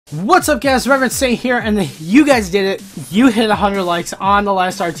What's up, guys? Reverend Saint here, and you guys did it. You hit 100 likes on the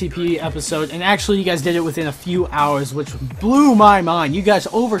last RTP episode, and actually you guys did it within a few hours, which blew my mind. You guys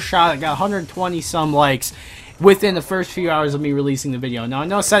overshot it, got 120 some likes within the first few hours of me releasing the video. Now I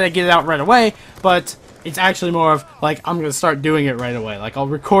know I said I'd get it out right away, but it's actually more of like I'm gonna start doing it right away. Like I'll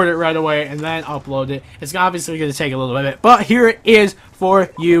record it right away and then upload it. It's obviously gonna take a little bit, but here it is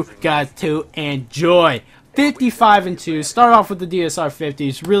for you guys to enjoy. 55-2. Start off with the DSR 50.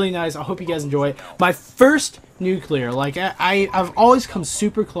 It's really nice. I hope you guys enjoy it. My first nuclear. Like I've always come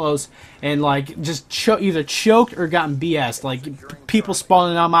super close and like just either choked or gotten BS. Like people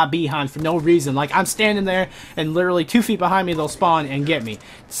spawning on my behind for no reason. Like I'm standing there and literally 2 feet behind me they'll spawn and get me.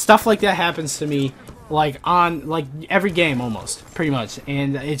 Stuff like that happens to me like on like every game almost, pretty much,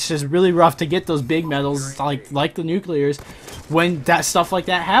 and it's just really rough to get those big medals like the nuclears when that stuff like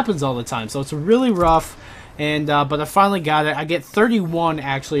that happens all the time. So it's really rough. And but I finally got it. I get 31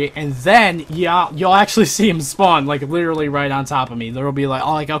 actually, and then yeah, you'll actually see him spawn like literally right on top of me. There'll be like,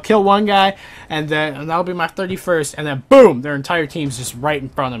 I'll kill one guy, and that'll be my 31st, and then boom, their entire team's just right in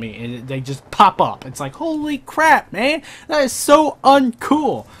front of me, and they just pop up. It's like, holy crap, man, that is so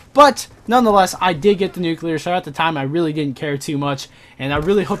uncool. But nonetheless, I did get the nuclear, so at the time I really didn't care too much, and I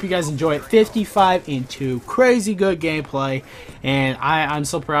really hope you guys enjoy it. 55-2, crazy good gameplay, and I'm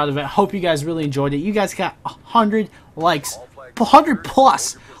so proud of it. Hope you guys really enjoyed it. You guys got 100 likes, 100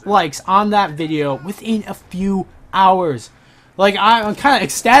 plus likes on that video within a few hours. Like, I'm kind of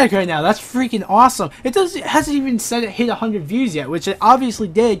ecstatic right now. That's freaking awesome. It hasn't even said it hit 100 views yet, which it obviously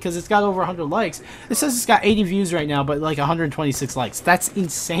did because it's got over 100 likes. It says it's got 80 views right now, but like 126 likes. That's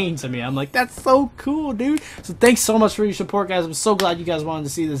insane to me. I'm like, that's so cool, dude. So thanks so much for your support, guys. I'm so glad you guys wanted to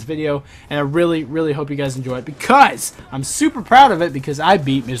see this video, and I really, really hope you guys enjoy it because I'm super proud of it because I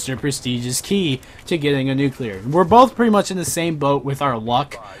beat Mr. Prestigious Key to getting a nuclear. We're both pretty much in the same boat with our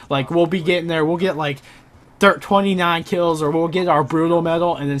luck. Like, we'll be getting there. We'll get like 29 kills, or we'll get our brutal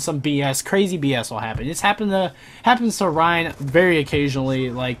medal, and then some BS, crazy BS will happen. It's happens to Ryan very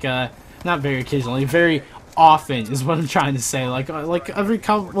occasionally, like not very occasionally, very often is what I'm trying to say. Like every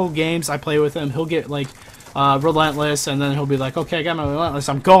couple of games I play with him, he'll get like relentless, and then he'll be like, okay, I got my relentless,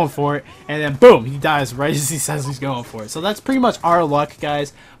 I'm going for it, and then boom, he dies right as he says he's going for it. So that's pretty much our luck,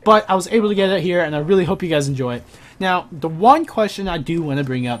 guys, but I was able to get it here, and I really hope you guys enjoy it. Now, the one question I do want to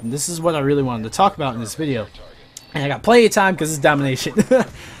bring up, and this is what I really wanted to talk about in this video, and I got plenty of time because it's Domination.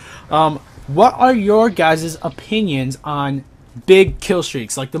 What are your guys' opinions on big kill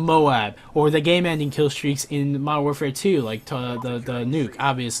streaks like the MOAB or the game-ending kill streaks in Modern Warfare 2, like the Nuke,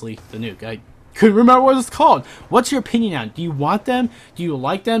 obviously the Nuke. I couldn't remember what it's called. What's your opinion on it? Do you want them? Do you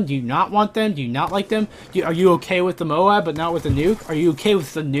like them? Do you not want them? Do you not like them? Are you okay with the MOAB but not with the Nuke? Are you okay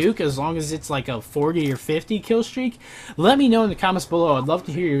with the Nuke as long as it's like a 40 or 50 kill streak? Let me know in the comments below. I'd love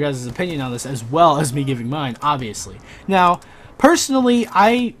to hear your guys' opinion on this as well as me giving mine, obviously. Now, personally,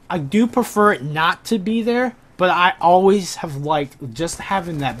 I do prefer it not to be there, but I always have liked just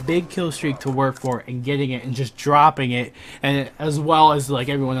having that big kill streak to work for and getting it and just dropping it, and as well as like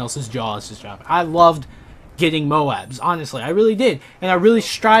everyone else's jaws just dropping. I loved getting MOABs, honestly, I really did, and I really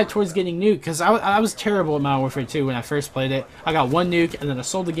strived towards getting Nuke because I was terrible at Modern Warfare 2 when I first played it. I got 1 Nuke, and then I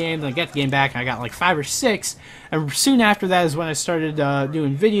sold the game, then I got the game back, and I got like 5 or 6, and soon after that is when I started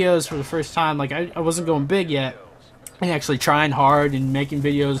doing videos for the first time. Like I wasn't going big yet, and actually trying hard and making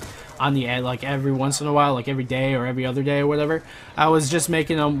videos on the end, like every once in a while, like every day or every other day or whatever. I was just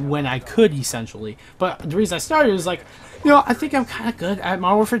making them when I could, essentially. But the reason I started is like, you know, I think I'm kind of good at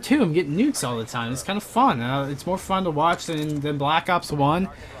Modern Warfare 2. I'm getting nukes all the time. It's kind of fun. It's more fun to watch than Black Ops 1.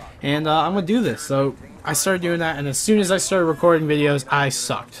 And I'm going to do this. So I started doing that, and as soon as I started recording videos, I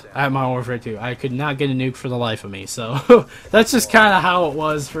sucked at Modern Warfare 2. I could not get a nuke for the life of me. So that's just kind of how it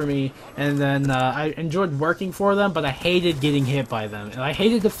was for me. And then I enjoyed working for them, but I hated getting hit by them. And I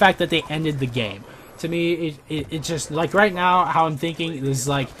hated the fact that they ended the game. To me, it just, like right now, how I'm thinking is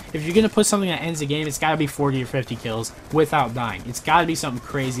like, if you're going to put something that ends the game, it's got to be 40 or 50 kills without dying. It's got to be something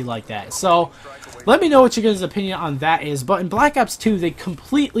crazy like that. So let me know what your guys' opinion on that is. But in Black Ops 2, they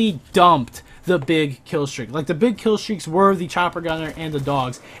completely dumped the big kill streak. Like, the big kill streaks were the chopper gunner and the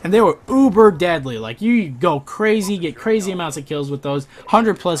dogs, and they were uber deadly. Like, you go crazy, get crazy amounts of kills with those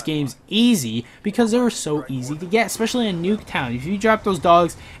 100 plus games easy because they were so easy to get, especially in Nuketown. If you drop those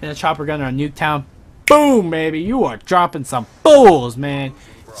dogs and a chopper gunner on Nuketown, boom, baby, you are dropping some fools, man.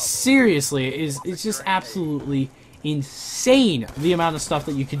 Seriously, it's just absolutely insane the amount of stuff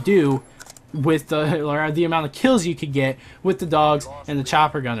that you could do with the amount of kills you could get with the dogs and the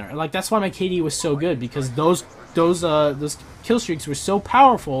chopper gunner. Like, that's why my KD was so good, because those those kill streaks were so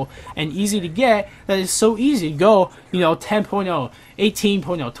powerful and easy to get that it's so easy to go, you know, 10.0,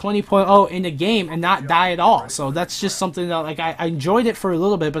 18.0, 20.0 in the game and not die at all. So that's just something that, like, I enjoyed it for a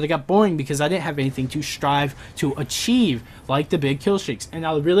little bit, but it got boring because I didn't have anything to strive to achieve like the big kill streaks. And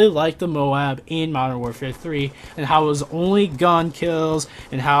I really liked the MOAB in Modern Warfare 3 and how it was only gun kills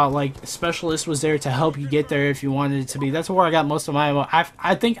and how, like, Specialist was there to help you get there if you wanted it to be. That's where I got most of my,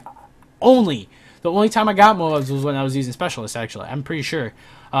 I think the only time I got MOABs was when I was using Specialist, actually. I'm pretty sure.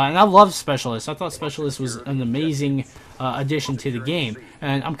 And I love Specialist. I thought Specialist was an amazing addition to the game.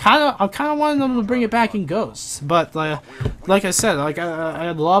 And I'm kind of wanting them to bring it back in Ghosts. But like I said, like I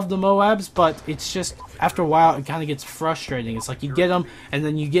love the MOABs, but it's just after a while it kind of gets frustrating. It's like you get them and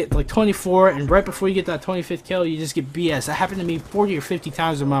then you get like 24, and right before you get that 25th kill, you just get BS. That happened to me 40 or 50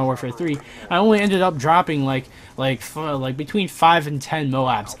 times in Modern Warfare 3. I only ended up dropping like between 5 and 10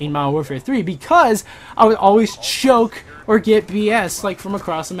 MOABs in Modern Warfare 3 because I would always choke or get BS like from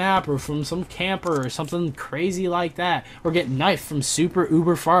across the map or from some camper or something crazy like that, or get knifed from super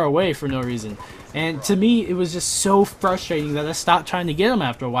uber far away for no reason. And to me, it was just so frustrating that I stopped trying to get them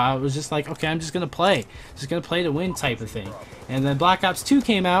after a while. It was just like, okay, I'm just gonna play to win type of thing. And then Black Ops 2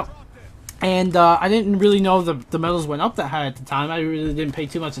 came out, and I didn't really know the medals went up that high at the time. I really didn't pay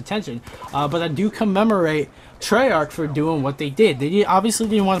too much attention. But I do commemorate Treyarch for doing what they did. They obviously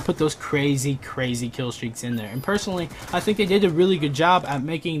didn't want to put those crazy kill streaks in there. And personally, I think they did a really good job at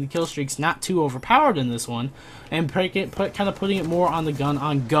making the kill streaks not too overpowered in this one, and kind of putting it more on the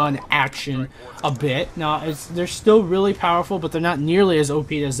gun action a bit. Now, they're still really powerful, but they're not nearly as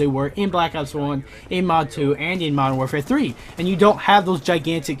OP as they were in Black Ops 1, in Mod 2, and in Modern Warfare 3. And you don't have those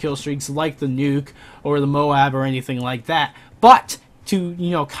gigantic kill streaks like the Nuke or the MOAB or anything like that. But to, you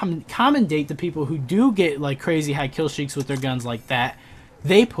know, commendate the people who do get like crazy high kill streaks with their guns like that,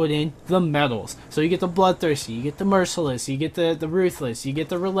 they put in the medals. So you get the Bloodthirsty, you get the Merciless, you get the Ruthless, you get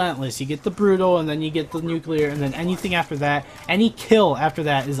the Relentless, you get the Brutal, and then you get the Nuclear, and then anything after that, any kill after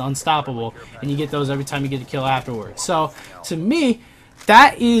that is unstoppable, and you get those every time you get a kill afterwards. So to me,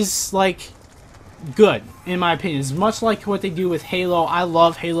 that is like good, in my opinion. It's much like what they do with Halo. I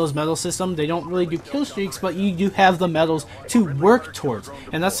love Halo's medal system. They don't really do kill streaks, but you do have the medals to work towards,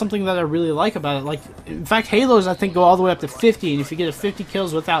 and that's something that I really like about it. Like, in fact, Halos I think go all the way up to 50, and if you get a 50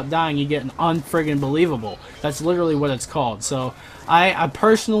 kills without dying, you get an unfriggin' believable. That's literally what it's called. So I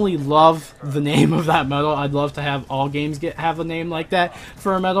personally love the name of that medal. I'd love to have all games have a name like that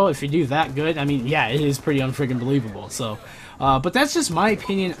for a medal. If you do that good, I mean, yeah, it is pretty unfriggin' believable. So but that's just my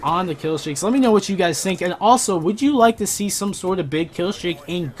opinion on the kill streaks. Let me know what you guys think, and also, would you like to see some sort of big kill streak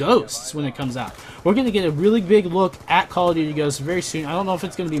in Ghosts when it comes out? We're going to get a really big look at Call of Duty Ghosts very soon. I don't know if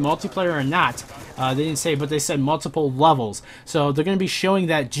it's going to be multiplayer or not. They didn't say, but they said multiple levels. So they're going to be showing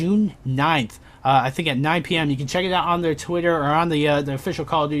that June 9th. I think at 9 p.m. You can check it out on their Twitter or on the official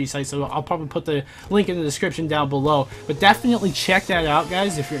Call of Duty site, so I'll probably put the link in the description down below. But definitely check that out,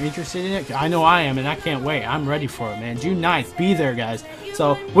 guys, if you're interested in it. I know I am, and I can't wait. I'm ready for it, man. June 9th. Be there, guys.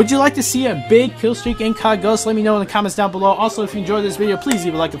 So, would you like to see a big kill streak in COD Ghosts? Let me know in the comments down below. Also, if you enjoyed this video, please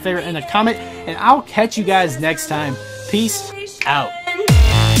leave a like, a favorite, and a comment, and I'll catch you guys next time. Peace out.